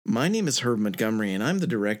My name is Herb Montgomery, and I'm the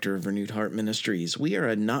director of Renewed Heart Ministries. We are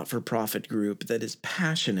a not-for-profit group that is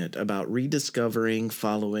passionate about rediscovering,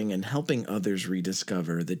 following, and helping others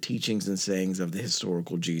rediscover the teachings and sayings of the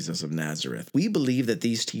historical Jesus of Nazareth. We believe that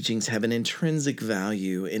these teachings have an intrinsic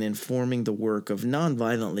value in informing the work of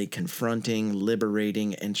nonviolently confronting,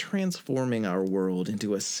 liberating, and transforming our world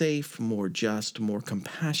into a safe, more just, more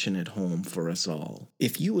compassionate home for us all.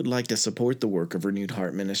 If you would like to support the work of Renewed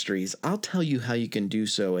Heart Ministries, I'll tell you how you can do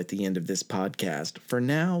so at the end of this podcast. For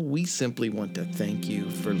now, we simply want to thank you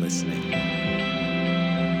for listening.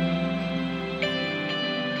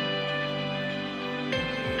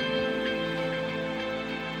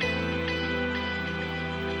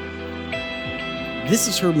 This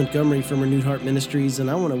is Herb Montgomery from Renewed Heart Ministries, and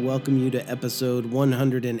I want to welcome you to episode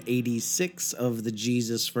 186 of the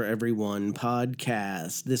Jesus for Everyone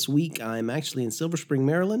podcast. This week, I'm actually in Silver Spring,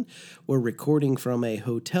 Maryland. We're recording from a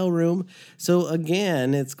hotel room, so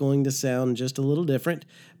again, it's going to sound just a little different,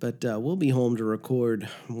 but we'll be home to record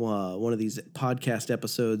one of these podcast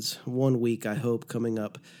episodes one week, I hope, coming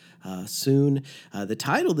up soon. The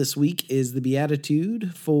title this week is The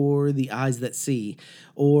Beatitude for the Eyes That See,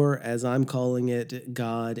 or as I'm calling it,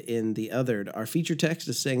 God in the Othered. Our feature text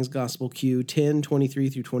is Sayings Gospel Q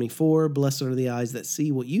 10:23-24. Blessed are the eyes that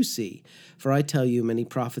see what you see. For I tell you, many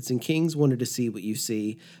prophets and kings wanted to see what you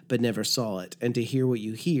see, but never saw it, and to hear what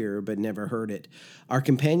you hear, but never heard it. Our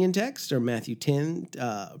companion texts are Matthew 13,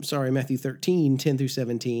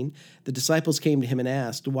 10-17. The disciples came to him and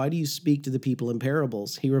asked, "Why do you speak to the people in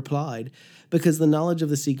parables?" He replied, "Because the knowledge of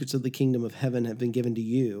the secrets of the kingdom of heaven have been given to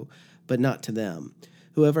you, but not to them.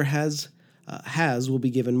 Whoever has will be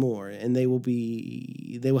given more, and they will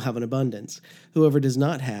have an abundance. Whoever does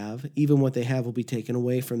not have, even what they have will be taken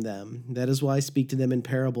away from them. That is why I speak to them in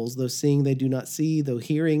parables. Though seeing they do not see, though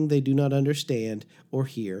hearing they do not understand or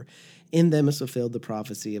hear. In them is fulfilled the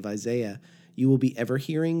prophecy of Isaiah. You will be ever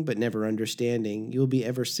hearing, but never understanding. You will be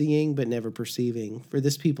ever seeing, but never perceiving. For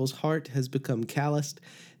this people's heart has become calloused.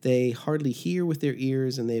 They hardly hear with their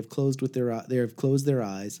ears, and they have closed their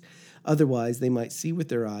eyes. Otherwise, they might see with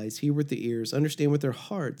their eyes, hear with their ears, understand with their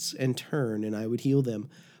hearts, and turn, and I would heal them.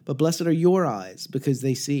 But blessed are your eyes, because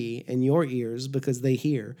they see, and your ears, because they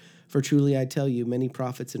hear. For truly I tell you, many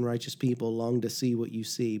prophets and righteous people long to see what you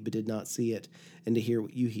see, but did not see it, and to hear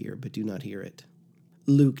what you hear, but do not hear it."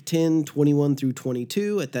 Luke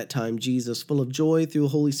 10:21-22. At that time, Jesus, full of joy through the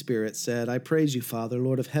Holy Spirit, said, "I praise you, Father,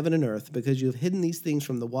 Lord of heaven and earth, because you have hidden these things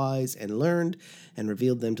from the wise and learned and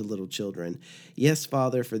revealed them to little children. Yes,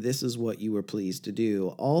 Father, for this is what you were pleased to do.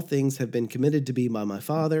 All things have been committed to me by my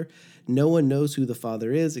Father. No one knows who the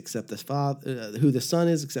Father is except who the Son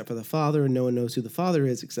is except for the Father, and no one knows who the Father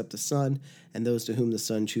is except the Son, and those to whom the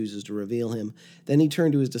Son chooses to reveal him." Then he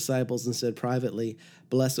turned to his disciples and said privately,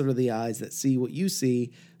 "Blessed are the eyes that see what you see,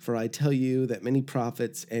 for I tell you that many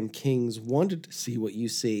prophets and kings wanted to see what you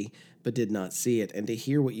see, but did not see it, and to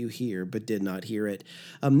hear what you hear, but did not hear it."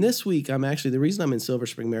 This week, the reason I'm in Silver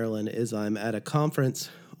Spring, Maryland, is I'm at a conference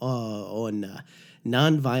on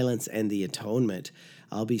nonviolence and the atonement.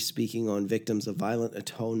 I'll be speaking on victims of violent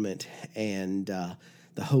atonement and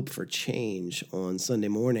the hope for change on Sunday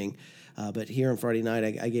morning. But here on Friday night,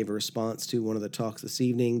 I gave a response to one of the talks this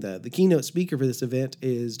evening. The keynote speaker for this event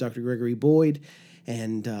is Dr. Gregory Boyd,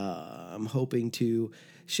 and I'm hoping to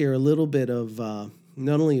share a little bit of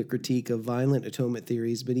not only a critique of violent atonement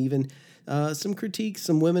theories, but even some critiques,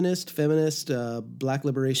 some womanist, feminist, black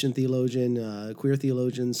liberation theologian, queer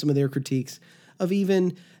theologians, some of their critiques of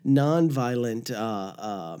even nonviolent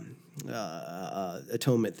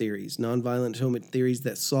atonement theories,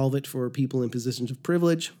 that solve it for people in positions of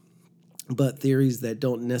privilege, but theories that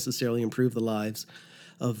don't necessarily improve the lives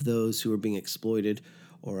of those who are being exploited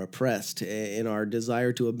or oppressed. In our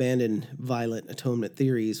desire to abandon violent atonement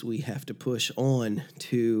theories, we have to push on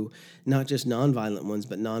to not just nonviolent ones,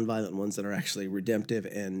 but nonviolent ones that are actually redemptive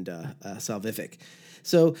and salvific.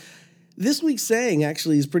 So this week's saying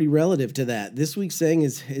actually is pretty relative to that. This week's saying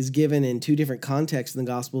is given in two different contexts in the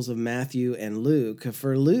Gospels of Matthew and Luke.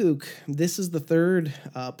 For Luke, this is the third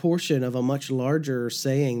portion of a much larger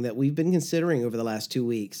saying that we've been considering over the last 2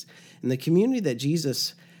 weeks. And the community that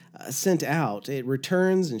Jesus sent out, it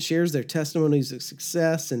returns and shares their testimonies of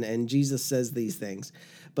success, and Jesus says these things.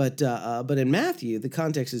 But in Matthew, the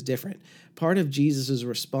context is different. Part of Jesus'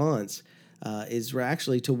 response is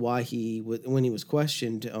actually to why when he was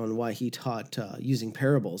questioned on why he taught using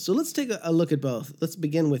parables. So let's take a look at both. Let's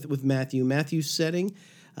begin with Matthew. Matthew's setting,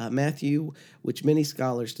 Matthew, which many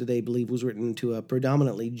scholars today believe was written to a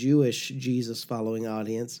predominantly Jewish Jesus-following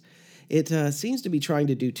audience. It seems to be trying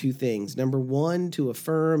to do two things. Number one, to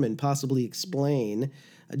affirm and possibly explain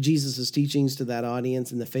Jesus' teachings to that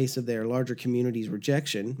audience in the face of their larger community's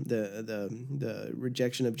rejection, the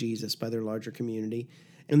rejection of Jesus by their larger community.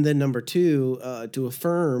 And then number two, to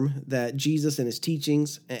affirm that Jesus and his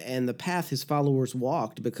teachings and the path his followers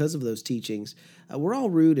walked because of those teachings were all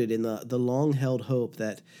rooted in the long-held hope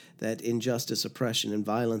that injustice, oppression, and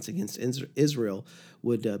violence against Israel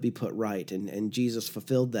would be put right. And Jesus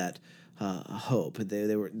fulfilled that hope.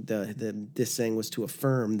 This saying was to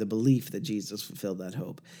affirm the belief that Jesus fulfilled that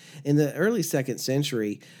hope. In the early 2nd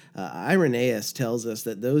century, Irenaeus tells us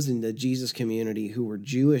that those in the Jesus community who were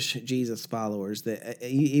Jewish Jesus followers, the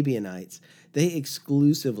Ebionites, they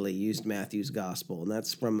exclusively used Matthew's gospel, and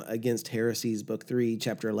that's from Against Heresies, Book 3,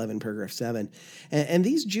 Chapter 11, Paragraph 7. And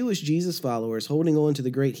these Jewish Jesus followers, holding on to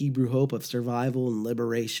the great Hebrew hope of survival and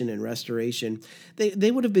liberation and restoration,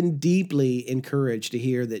 they would have been deeply encouraged to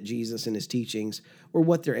hear that Jesus and his teachings were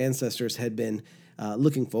what their ancestors had been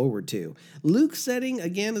looking forward to. Luke's setting,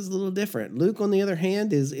 again, is a little different. Luke, on the other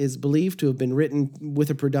hand, is believed to have been written with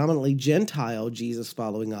a predominantly Gentile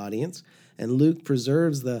Jesus-following audience, and Luke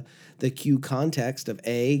preserves the Q context of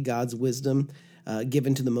God's wisdom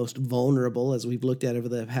given to the most vulnerable, as we've looked at over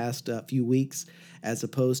the past few weeks, as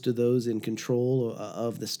opposed to those in control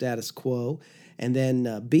of the status quo, and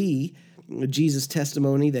then B, Jesus'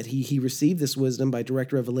 testimony that he received this wisdom by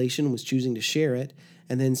direct revelation and was choosing to share it.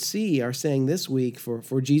 And then C, our saying this week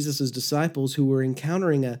for Jesus' disciples who were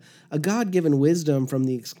encountering a God-given wisdom from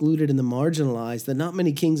the excluded and the marginalized that not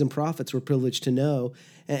many kings and prophets were privileged to know.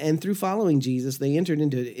 And through following Jesus, they entered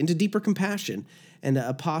into deeper compassion and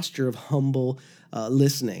a posture of humble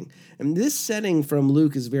listening. And this setting from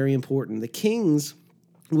Luke is very important. The kings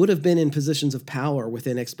would have been in positions of power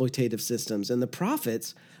within exploitative systems, and the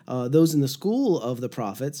prophets, those in the school of the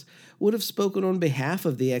prophets, would have spoken on behalf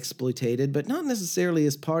of the exploited, but not necessarily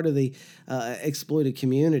as part of the exploited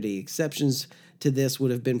community. Exceptions to this would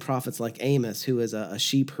have been prophets like Amos, who is a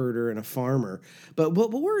sheep herder and a farmer. But what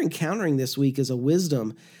we're encountering this week is a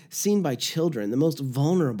wisdom seen by children, the most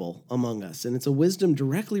vulnerable among us, and it's a wisdom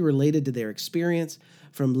directly related to their experience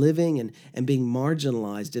from living and being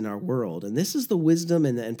marginalized in our world. And this is the wisdom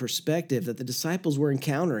and perspective that the disciples were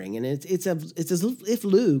encountering. And it's as if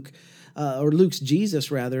Luke, or Luke's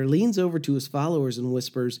Jesus rather, leans over to his followers and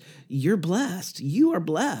whispers, "You're blessed. You are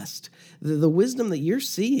blessed." The wisdom that you're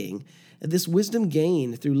seeing, this wisdom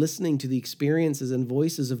gained through listening to the experiences and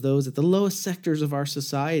voices of those at the lowest sectors of our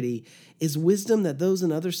society, is wisdom that those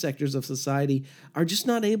in other sectors of society are just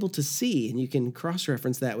not able to see. And you can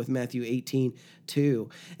cross-reference that with Matthew 18:2.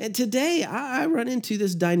 And today, I run into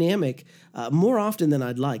this dynamic more often than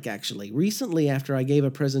I'd like, actually. Recently, after I gave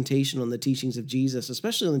a presentation on the teachings of Jesus,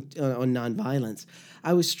 especially on nonviolence,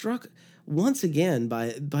 I was struck once again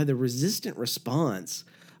by the resistant response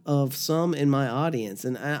of some in my audience.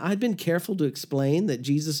 And I'd been careful to explain that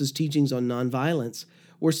Jesus' teachings on nonviolence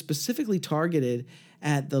were specifically targeted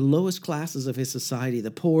at the lowest classes of his society, the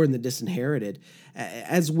poor and the disinherited,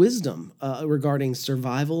 as wisdom regarding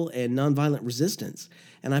survival and nonviolent resistance.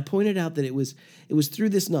 And I pointed out that it was through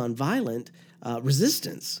this nonviolent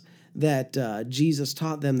resistance that Jesus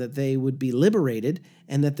taught them that they would be liberated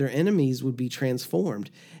and that their enemies would be transformed.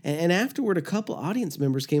 And afterward, a couple audience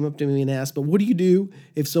members came up to me and asked, "But what do you do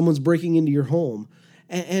if someone's breaking into your home?"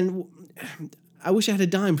 And I wish I had a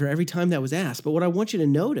dime for every time that was asked. But what I want you to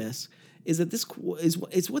notice is that this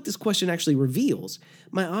is what this question actually reveals.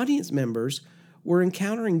 My audience members were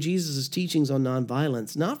encountering Jesus' teachings on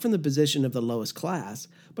nonviolence, not from the position of the lowest class,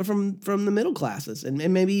 but from the middle classes and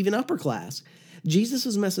maybe even upper class.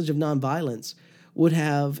 Jesus' message of nonviolence would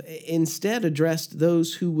have instead addressed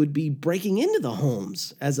those who would be breaking into the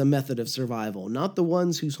homes as a method of survival, not the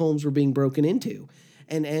ones whose homes were being broken into.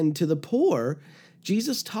 And to the poor,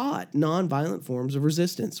 Jesus taught nonviolent forms of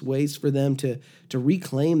resistance, ways for them to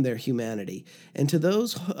reclaim their humanity. And to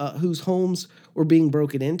those whose homes were being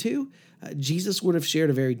broken into, Jesus would have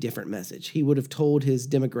shared a very different message. He would have told his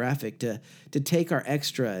demographic to take our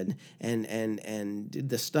extra and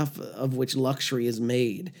the stuff of which luxury is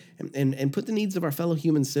made and put the needs of our fellow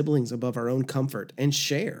human siblings above our own comfort and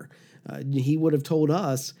share. He would have told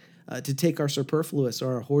us to take our superfluous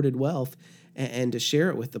or our hoarded wealth and to share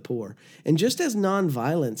it with the poor. And just as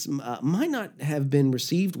nonviolence might not have been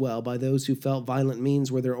received well by those who felt violent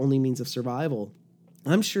means were their only means of survival,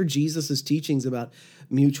 I'm sure Jesus' teachings about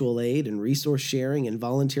mutual aid and resource sharing and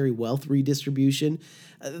voluntary wealth redistribution,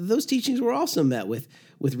 those teachings were also met with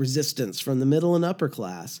resistance from the middle and upper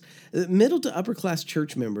class. Middle to upper class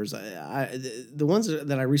church members, the ones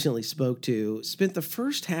that I recently spoke to, spent the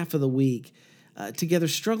first half of the week together,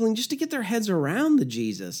 struggling just to get their heads around the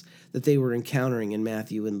Jesus that they were encountering in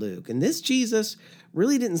Matthew and Luke. And this Jesus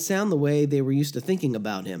really didn't sound the way they were used to thinking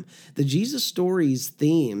about him. The Jesus story's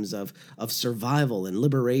themes of survival and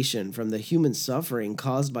liberation from the human suffering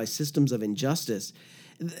caused by systems of injustice,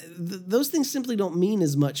 those things simply don't mean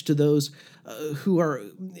as much to those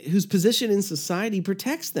whose position in society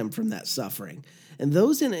protects them from that suffering. And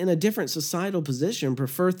those in a different societal position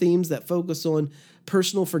prefer themes that focus on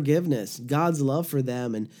personal forgiveness, God's love for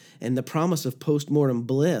them, and the promise of post-mortem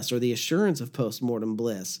bliss, or the assurance of post-mortem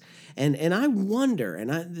bliss. And I wonder,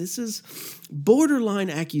 this is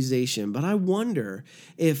borderline accusation, but I wonder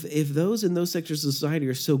if those in those sectors of society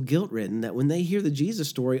are so guilt-ridden that when they hear the Jesus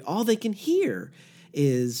story, all they can hear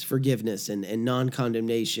is forgiveness and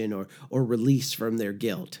non-condemnation or release from their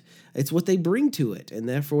guilt. It's what they bring to it, and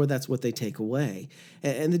therefore that's what they take away.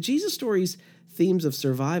 And the Jesus story's themes of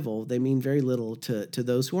survival, they mean very little to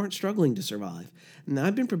those who aren't struggling to survive. And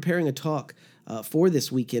I've been preparing a talk for this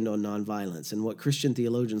weekend on nonviolence and what Christian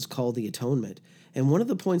theologians call the atonement. And one of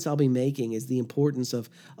the points I'll be making is the importance of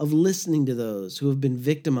listening to those who have been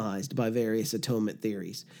victimized by various atonement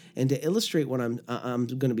theories. And to illustrate what I'm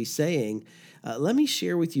going to be saying, let me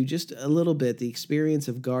share with you just a little bit the experience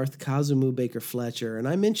of Garth Kazumu Baker Fletcher. And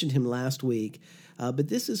I mentioned him last week, but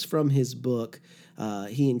this is from his book.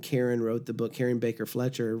 He and Karen wrote the book. Karen Baker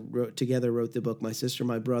Fletcher wrote the book, My Sister,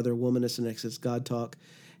 My Brother, Womanist and Exodus God Talk.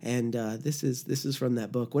 And this is from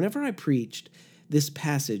that book. Whenever I preached this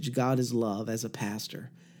passage, God is love, as a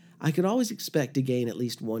pastor, I could always expect to gain at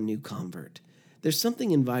least one new convert. There's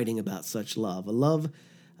something inviting about such love, a love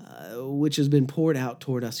which has been poured out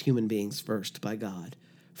toward us human beings first by God.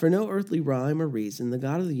 For no earthly rhyme or reason, the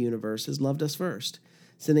God of the universe has loved us first,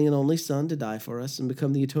 sending an only Son to die for us and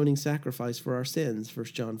become the atoning sacrifice for our sins, 1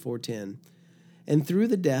 John 4:10. And through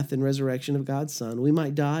the death and resurrection of God's Son, we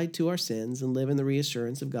might die to our sins and live in the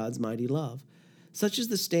reassurance of God's mighty love. Such is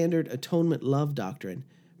the standard atonement love doctrine,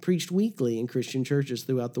 preached weekly in Christian churches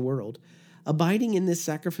throughout the world. Abiding in this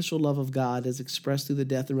sacrificial love of God, as expressed through the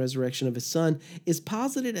death and resurrection of his Son, is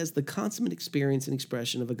posited as the consummate experience and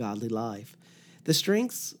expression of a godly life. The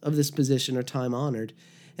strengths of this position are time-honored,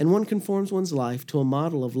 and one conforms one's life to a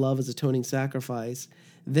model of love as atoning sacrifice.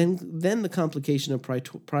 Then the complication of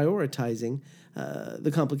prioritizing,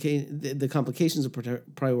 the complications of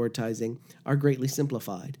prioritizing are greatly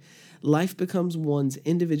simplified. Life becomes one's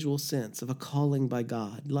individual sense of a calling by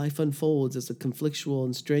God. Life unfolds as a conflictual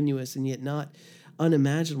and strenuous and yet not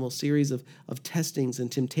unimaginable series of testings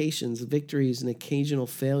and temptations, victories and occasional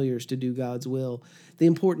failures to do God's will. The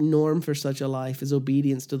important norm for such a life is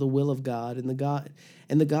obedience to the will of God, and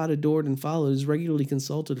the God adored and followed is regularly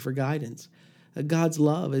consulted for guidance. God's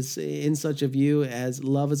love is in such a view as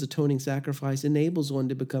love as atoning sacrifice enables one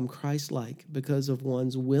to become Christ-like because of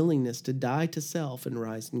one's willingness to die to self and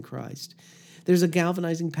rise in Christ. There's a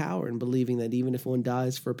galvanizing power in believing that even if one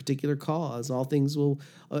dies for a particular cause, all things will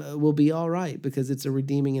be all right because it's a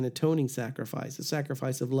redeeming and atoning sacrifice, a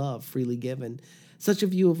sacrifice of love freely given. Such a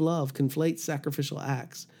view of love conflates sacrificial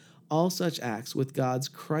acts, all such acts, with God's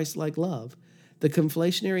Christ-like love. The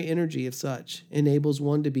conflationary energy of such enables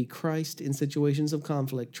one to be Christ in situations of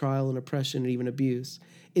conflict, trial, and oppression, and even abuse.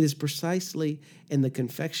 It is precisely in the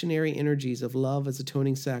confectionary energies of love as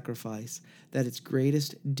atoning sacrifice that its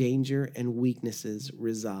greatest danger and weaknesses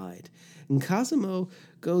reside. And Cosimo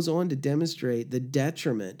goes on to demonstrate the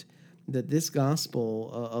detriment that this gospel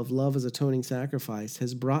of love as atoning sacrifice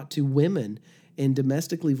has brought to women in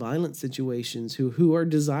domestically violent situations who are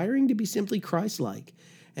desiring to be simply Christ-like.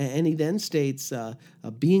 And he then states,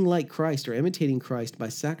 being like Christ or imitating Christ by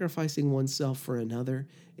sacrificing oneself for another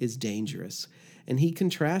is dangerous. And he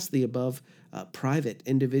contrasts the above private,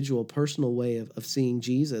 individual, personal way of seeing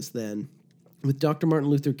Jesus then with Dr. Martin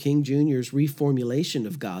Luther King Jr.'s reformulation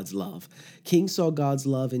of God's love. King saw God's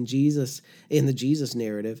love in Jesus, in the Jesus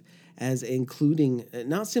narrative, as including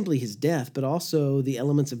not simply his death, but also the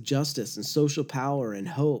elements of justice and social power and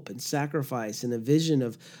hope and sacrifice and a vision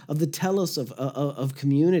of the telos of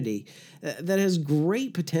community that has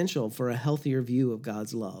great potential for a healthier view of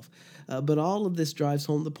God's love. But all of this drives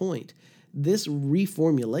home the point. This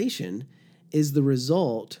reformulation is the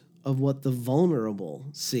result of what the vulnerable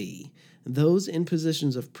see. Those in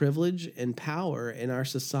positions of privilege and power in our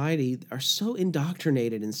society are so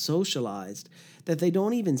indoctrinated and socialized that they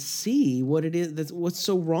don't even see what it is, what's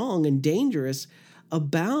so wrong and dangerous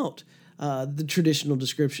about the traditional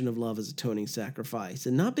description of love as atoning sacrifice.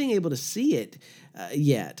 And not being able to see it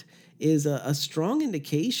yet is a strong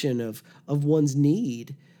indication of one's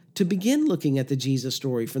need to begin looking at the Jesus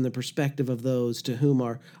story from the perspective of those to whom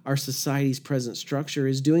our society's present structure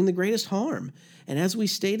is doing the greatest harm. And as we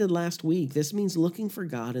stated last week, this means looking for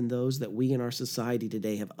God in those that we in our society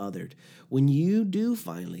today have othered. When you do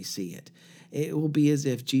finally see it, it will be as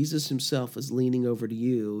if Jesus himself is leaning over to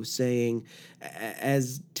you, saying,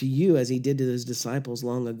 as to you, as he did to his disciples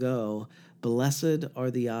long ago, "Blessed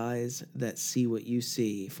are the eyes that see what you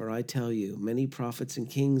see. For I tell you, many prophets and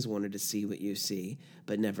kings wanted to see what you see,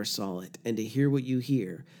 but never saw it, and to hear what you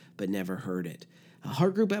hear, but never heard it." A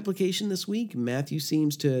heart group application this week, Matthew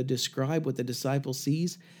seems to describe what the disciple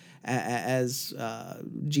sees as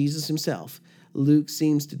Jesus himself. Luke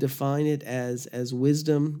seems to define it as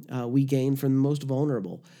wisdom we gain from the most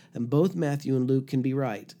vulnerable. And both Matthew and Luke can be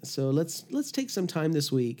right. So let's take some time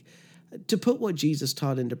this week to put what Jesus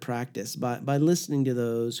taught into practice by listening to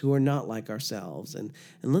those who are not like ourselves. And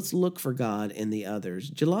let's look for God in the others.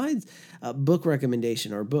 July's book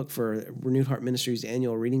recommendation, or book for Renewed Heart Ministries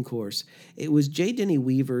annual reading course, it was J. Denny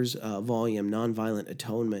Weaver's volume, Nonviolent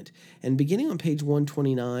Atonement. And beginning on page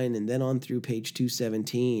 129 and then on through page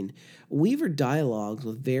 217, Weaver dialogues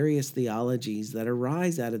with various theologies that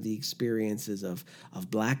arise out of the experiences of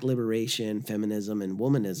Black liberation, feminism, and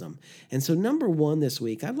womanism. And so number one this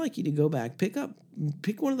week, I'd like you to go back, pick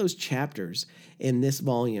one of those chapters in this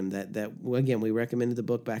volume that again, we recommended the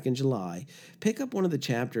book back in July. Pick up one of the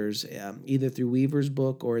chapters, either through Weaver's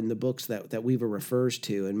book or in the books that Weaver refers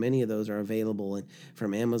to, and many of those are available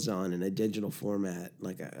from Amazon in a digital format,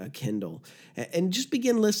 like a Kindle. And just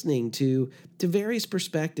begin listening to various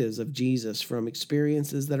perspectives of Jesus from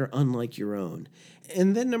experiences that are unlike your own.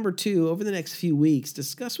 And then number two, over the next few weeks,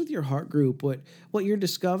 discuss with your heart group what you're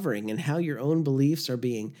discovering and how your own beliefs are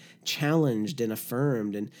being challenged and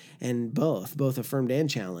affirmed, and both affirmed and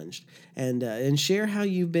challenged, and share how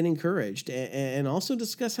you've been encouraged, and also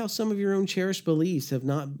discuss how some of your own cherished beliefs have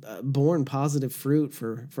not borne positive fruit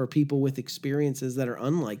for people with experiences that are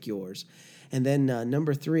unlike yours. And then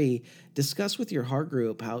number three, discuss with your heart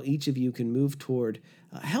group how each of you can move toward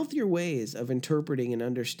healthier ways of interpreting and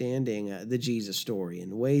understanding the Jesus story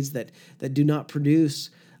in ways that do not produce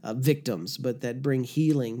victims, but that bring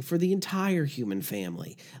healing for the entire human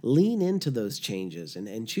family. Lean into those changes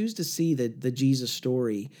and choose to see the Jesus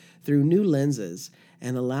story through new lenses,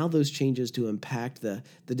 and allow those changes to impact the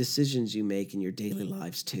decisions you make in your daily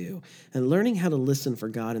lives too. And learning how to listen for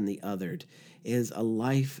God in the othered is a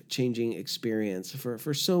life-changing experience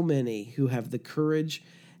for so many who have the courage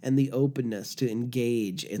and the openness to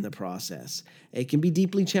engage in the process. It can be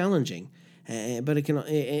deeply challenging, but it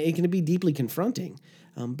can be deeply confronting.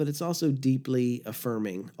 But it's also deeply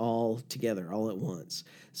affirming all together, all at once.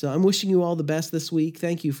 So I'm wishing you all the best this week.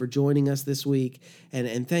 Thank you for joining us this week,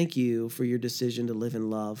 and thank you for your decision to live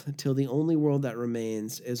in love until the only world that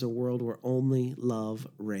remains is a world where only love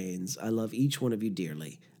reigns. I love each one of you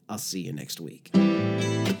dearly. I'll see you next week.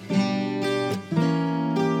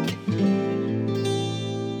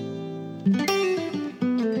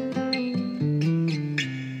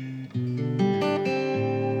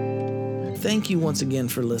 Thank you once again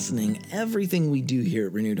for listening. Everything we do here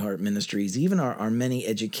at Renewed Heart Ministries, even our many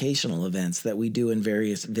educational events that we do in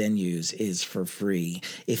various venues, is for free.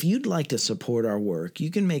 If you'd like to support our work,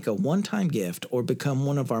 you can make a one-time gift or become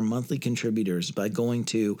one of our monthly contributors by going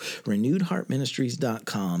to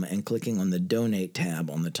renewedheartministries.com and clicking on the Donate tab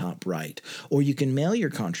on the top right. Or you can mail your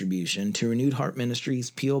contribution to Renewed Heart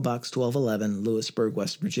Ministries, P.O. Box 1211, Lewisburg,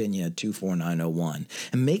 West Virginia, 24901.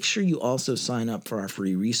 And make sure you also sign up for our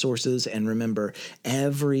free resources, and remember,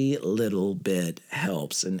 every little bit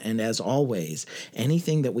helps. And as always,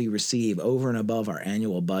 anything that we receive over and above our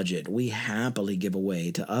annual budget, we happily give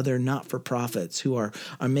away to other not-for-profits who are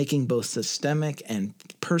making both systemic and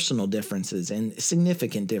personal differences and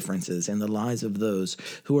significant differences in the lives of those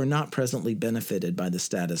who are not presently benefited by the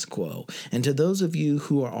status quo. And to those of you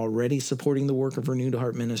who are already supporting the work of Renewed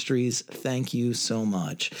Heart Ministries, thank you so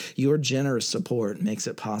much. Your generous support makes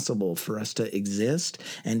it possible for us to exist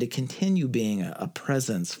and to continue being a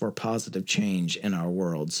presence for positive change in our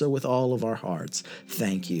world. So with all of our hearts,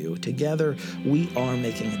 thank you. Together, we are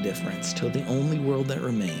making a difference till the only world that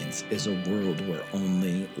remains is a world where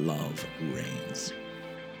only love reigns.